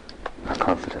 our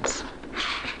confidence?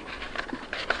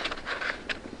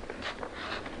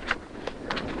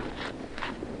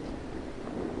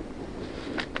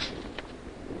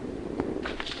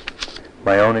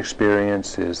 My own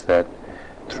experience is that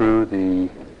through the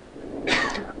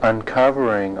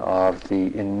uncovering of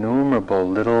the innumerable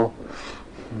little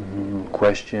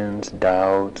questions,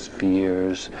 doubts,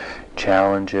 fears,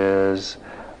 challenges,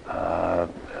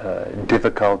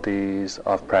 difficulties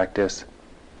of practice,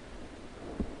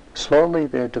 slowly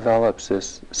there develops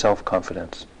this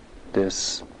self-confidence,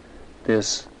 this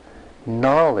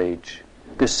knowledge,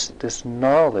 this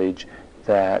knowledge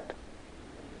that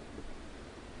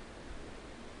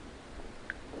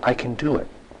I can do it.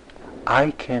 I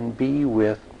can be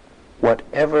with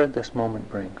whatever this moment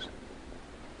brings.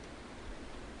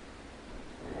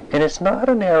 And it's not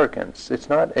an arrogance. It's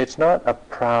not a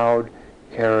proud,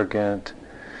 arrogant,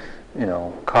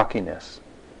 cockiness.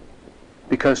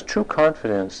 Because true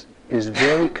confidence is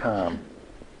very calm,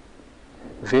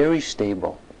 very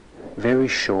stable, very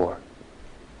sure.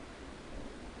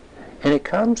 And it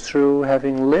comes through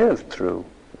having lived through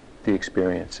the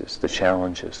experiences, the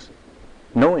challenges,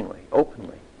 knowingly.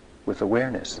 openly with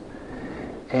awareness,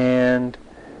 and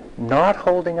not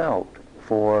holding out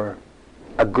for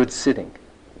a good sitting.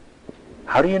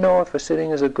 How do you know if a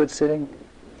sitting is a good sitting?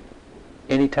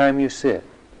 Anytime you sit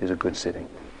is a good sitting.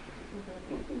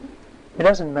 It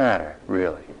doesn't matter,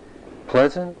 really.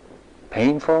 Pleasant,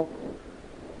 painful,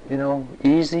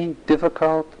 easy,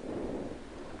 difficult,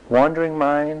 wandering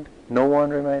mind, no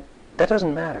wandering mind, that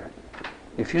doesn't matter.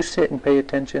 If you sit and pay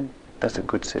attention, that's a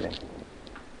good sitting.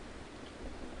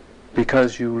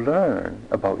 Because you learn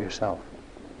about yourself.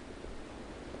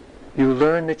 You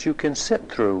learn that you can sit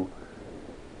through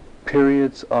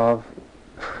periods of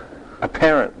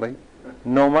apparently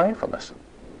no mindfulness.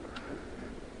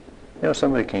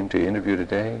 Somebody came to the interview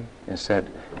today and said,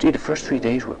 gee, the first 3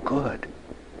 days were good.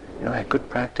 I had good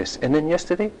practice. And then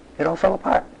yesterday, it all fell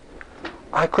apart.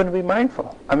 I couldn't be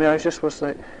mindful. I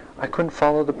couldn't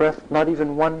follow the breath, not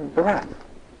even one breath.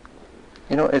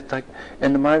 It's like,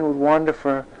 and the mind would wander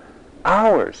for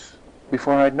hours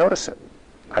before I'd notice it.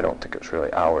 I don't think it was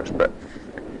really hours, but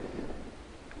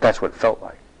that's what it felt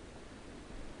like.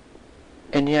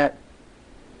 And yet,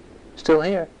 still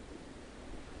here.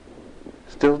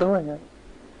 Still doing it.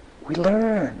 We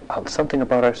learn something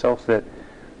about ourselves that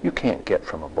you can't get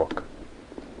from a book.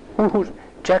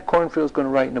 Jack Kornfield's going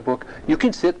to write in a book, you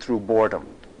can sit through boredom.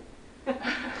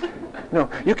 No,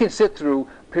 you can sit through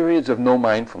periods of no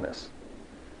mindfulness.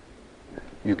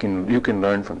 You can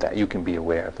learn from that. You can be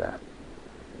aware of that.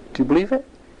 Do you believe it?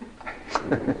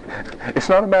 It's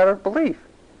not a matter of belief.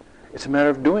 It's a matter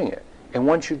of doing it. And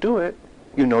once you do it,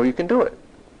 you know you can do it.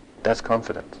 That's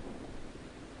confidence.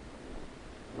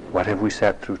 What have we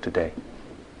sat through today?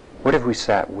 What have we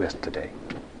sat with today?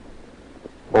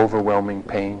 Overwhelming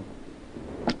pain,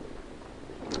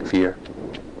 fear,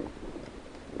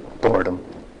 boredom,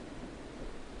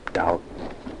 doubt,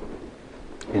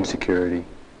 insecurity,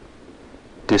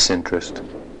 disinterest,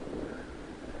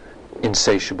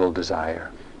 insatiable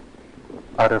desire,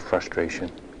 utter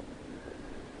frustration.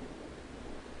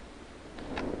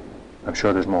 I'm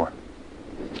sure there's more.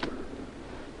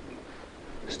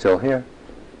 Still here.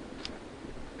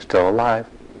 Still alive.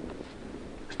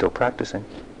 Still practicing.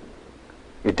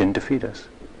 It didn't defeat us.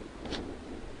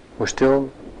 We're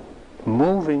still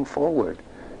moving forward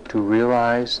to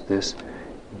realize this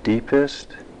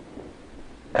deepest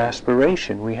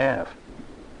aspiration we have.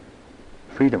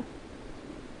 Freedom,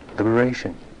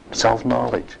 liberation,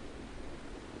 self-knowledge.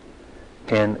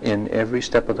 And in every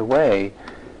step of the way,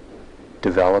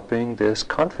 developing this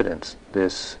confidence,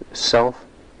 this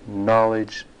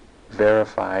self-knowledge,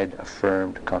 verified,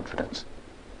 affirmed confidence.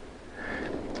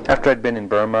 After I'd been in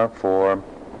Burma for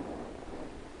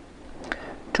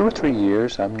 2 or 3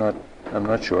 years, I'm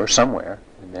not sure, somewhere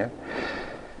in there,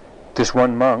 this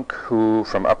one monk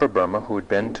from Upper Burma who had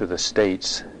been to the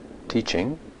States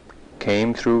teaching,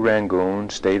 came through Rangoon,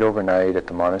 stayed overnight at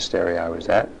the monastery I was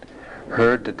at,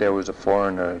 heard that there was a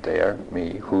foreigner there,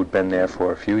 me, who'd been there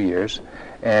for a few years,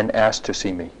 and asked to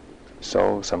see me.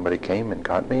 So somebody came and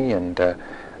got me, and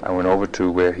I went over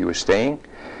to where he was staying,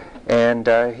 and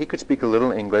he could speak a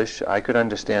little English. I could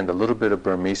understand a little bit of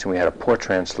Burmese, and we had a poor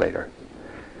translator.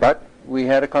 But we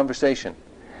had a conversation,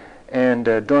 and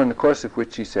during the course of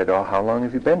which he said, "Oh, how long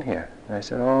have you been here?" And I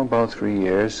said, "Oh, about 3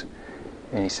 years."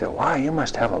 And he said, "Wow, you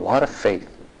must have a lot of faith."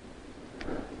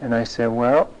 And I said,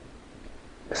 "Well,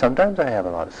 sometimes I have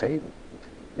a lot of faith,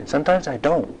 and sometimes I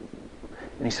don't."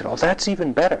 And he said, "Oh, that's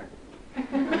even better."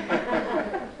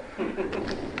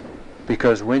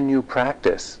 Because when you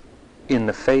practice in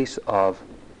the face of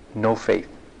no faith,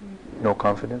 no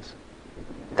confidence,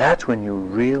 that's when you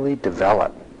really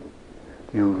develop.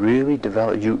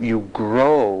 You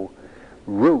grow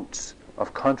roots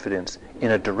of confidence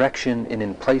in a direction and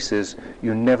in places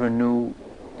you never knew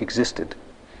existed.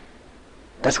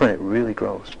 That's when it really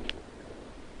grows.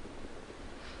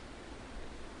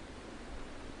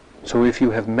 So if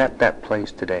you have met that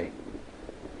place today,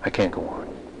 I can't go on.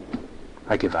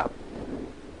 I give up.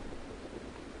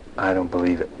 I don't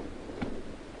believe it.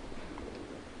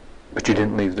 But you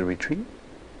didn't leave the retreat?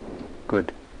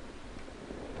 Good.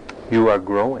 You are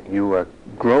growing. You are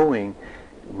growing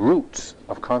roots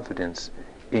of confidence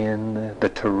in the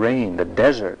terrain, the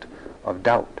desert of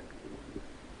doubt.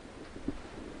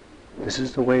 This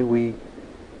is the way we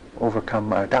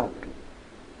overcome our doubt.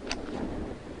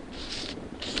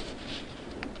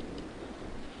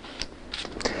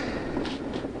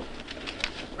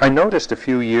 I noticed a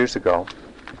few years ago,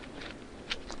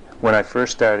 when I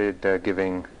first started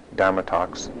giving Dharma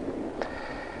talks,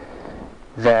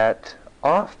 that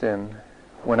often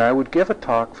when I would give a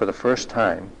talk for the first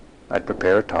time, I'd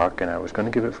prepare a talk and I was going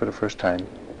to give it for the first time,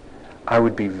 I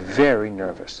would be very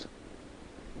nervous.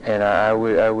 and I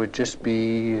would just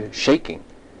be shaking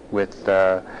with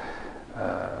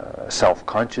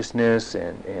self-consciousness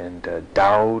and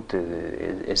doubt.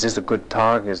 Is this a good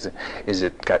talk? Is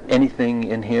it got anything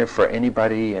in here for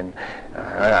anybody? And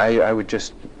I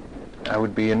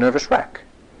would be a nervous wreck.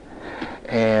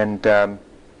 And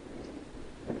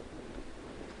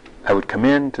I would come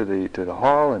into the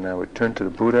hall, and I would turn to the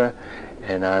Buddha,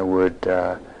 and I would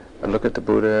look at the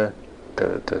Buddha.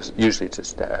 Usually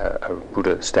it's a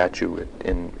Buddha statue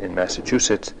in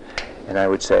Massachusetts, and I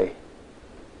would say,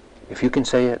 if you can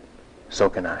say it, so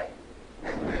can I.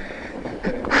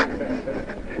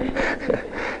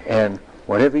 And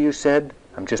whatever you said,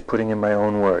 I'm just putting in my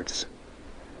own words.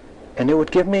 And it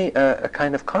would give me a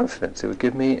kind of confidence. It would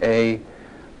give me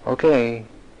okay,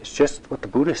 it's just what the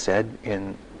Buddha said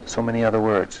in so many other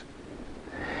words.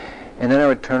 And then I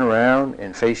would turn around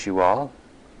and face you all,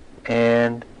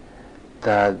 and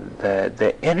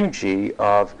the energy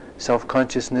of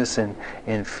self-consciousness and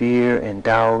fear and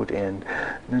doubt and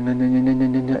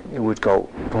it would go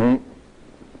boom,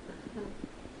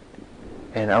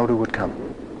 and out it would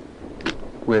come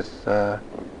with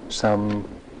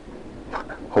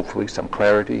hopefully some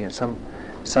clarity and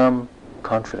some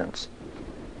confidence,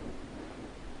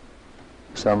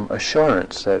 some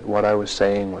assurance that what I was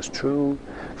saying was true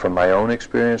from my own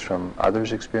experience, from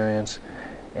others' experience.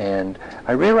 And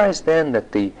I realized then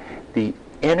that the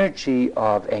energy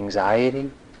of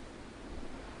anxiety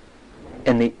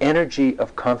and the energy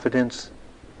of confidence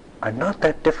are not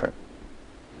that different.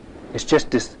 It's just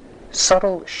this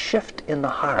subtle shift in the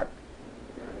heart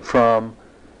from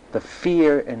the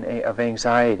fear of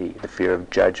anxiety, the fear of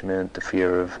judgment, the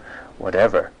fear of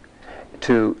whatever,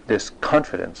 to this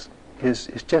confidence is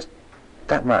just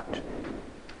that much.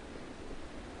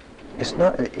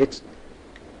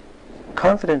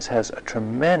 Confidence has a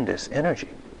tremendous energy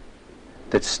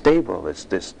that's stable,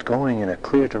 that's going in a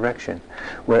clear direction,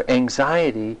 where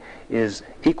anxiety is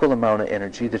equal amount of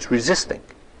energy that's resisting.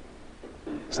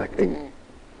 It's like, and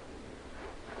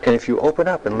if you open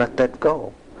up and let that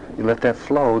go, you let that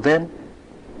flow, then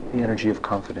the energy of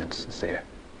confidence is there.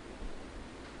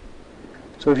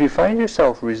 So if you find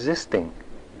yourself resisting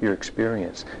your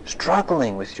experience,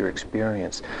 struggling with your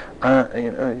experience,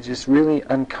 just really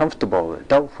uncomfortable,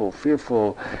 doubtful,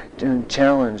 fearful,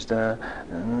 challenged,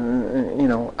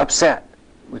 upset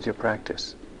with your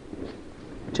practice,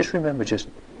 just remember,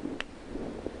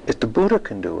 if the Buddha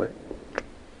can do it,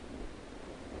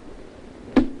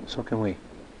 so can we.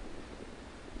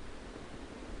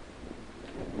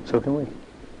 So can we.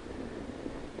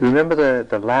 You remember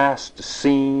the last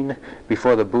scene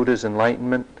before the Buddha's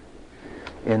enlightenment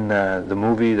in the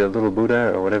movie The Little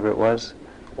Buddha, or whatever it was,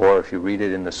 or if you read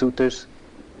it in the sutras?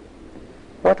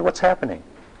 What's happening?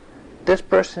 This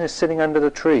person is sitting under the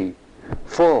tree,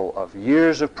 full of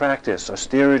years of practice,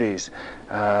 austerities,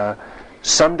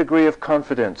 some degree of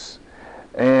confidence,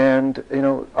 and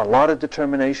a lot of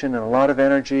determination and a lot of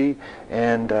energy,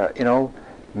 and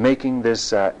making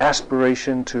this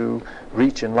aspiration to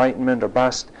reach enlightenment or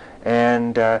bust,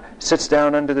 and sits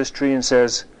down under this tree and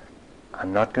says,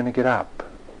 I'm not going to get up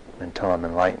until I'm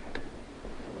enlightened.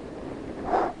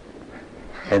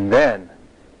 And then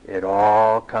it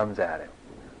all comes at him.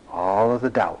 All of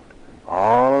the doubt,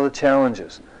 all of the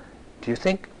challenges. Do you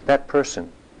think that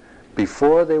person,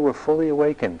 before they were fully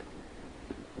awakened,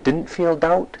 didn't feel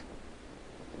doubt?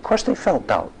 Of course they felt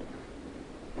doubt.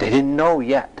 They didn't know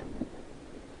yet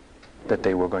that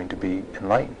they were going to be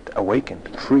enlightened, awakened,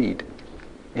 freed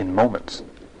in moments.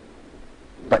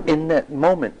 But in that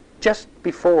moment, just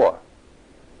before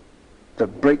the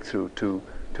breakthrough to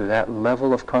that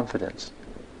level of confidence,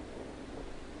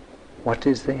 what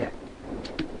is there?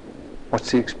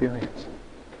 What's the experience?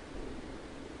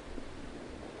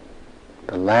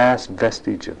 The last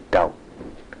vestige of doubt,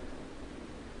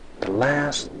 the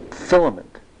last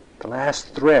filament, the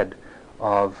last thread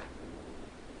of,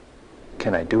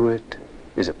 can I do it?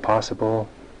 Is it possible?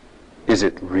 Is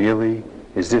it really?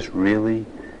 Is this really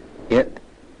it?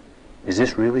 Is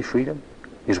this really freedom?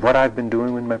 Is what I've been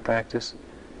doing with my practice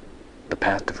the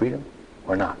path to freedom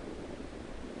or not?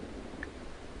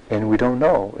 And we don't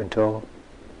know until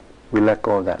we let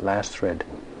go of that last thread,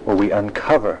 or we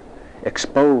uncover,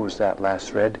 expose that last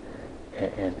thread,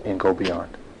 and go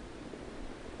beyond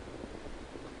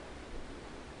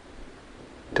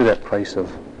to that place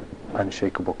of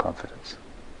unshakable confidence.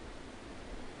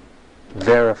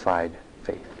 Verified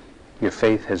faith. Your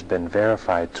faith has been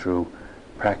verified through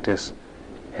practice,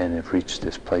 and have reached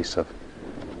this place of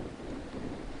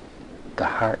the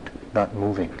heart not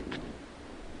moving,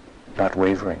 not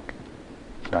wavering,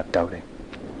 not doubting.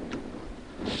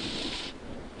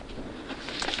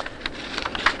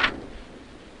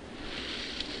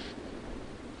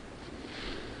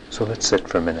 So let's sit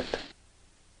for a minute.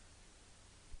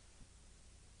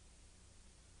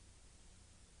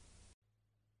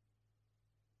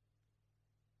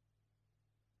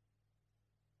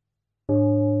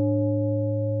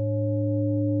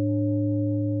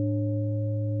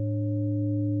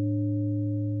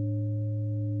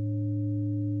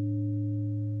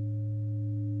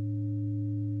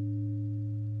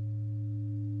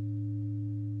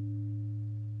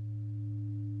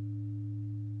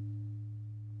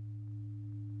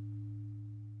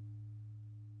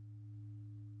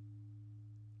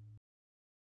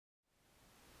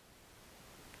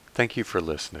 Thank you for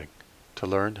listening. To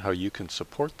learn how you can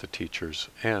support the teachers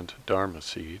and Dharma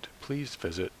Seed, please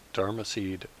visit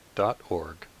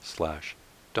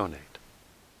dharmaseed.org/donate.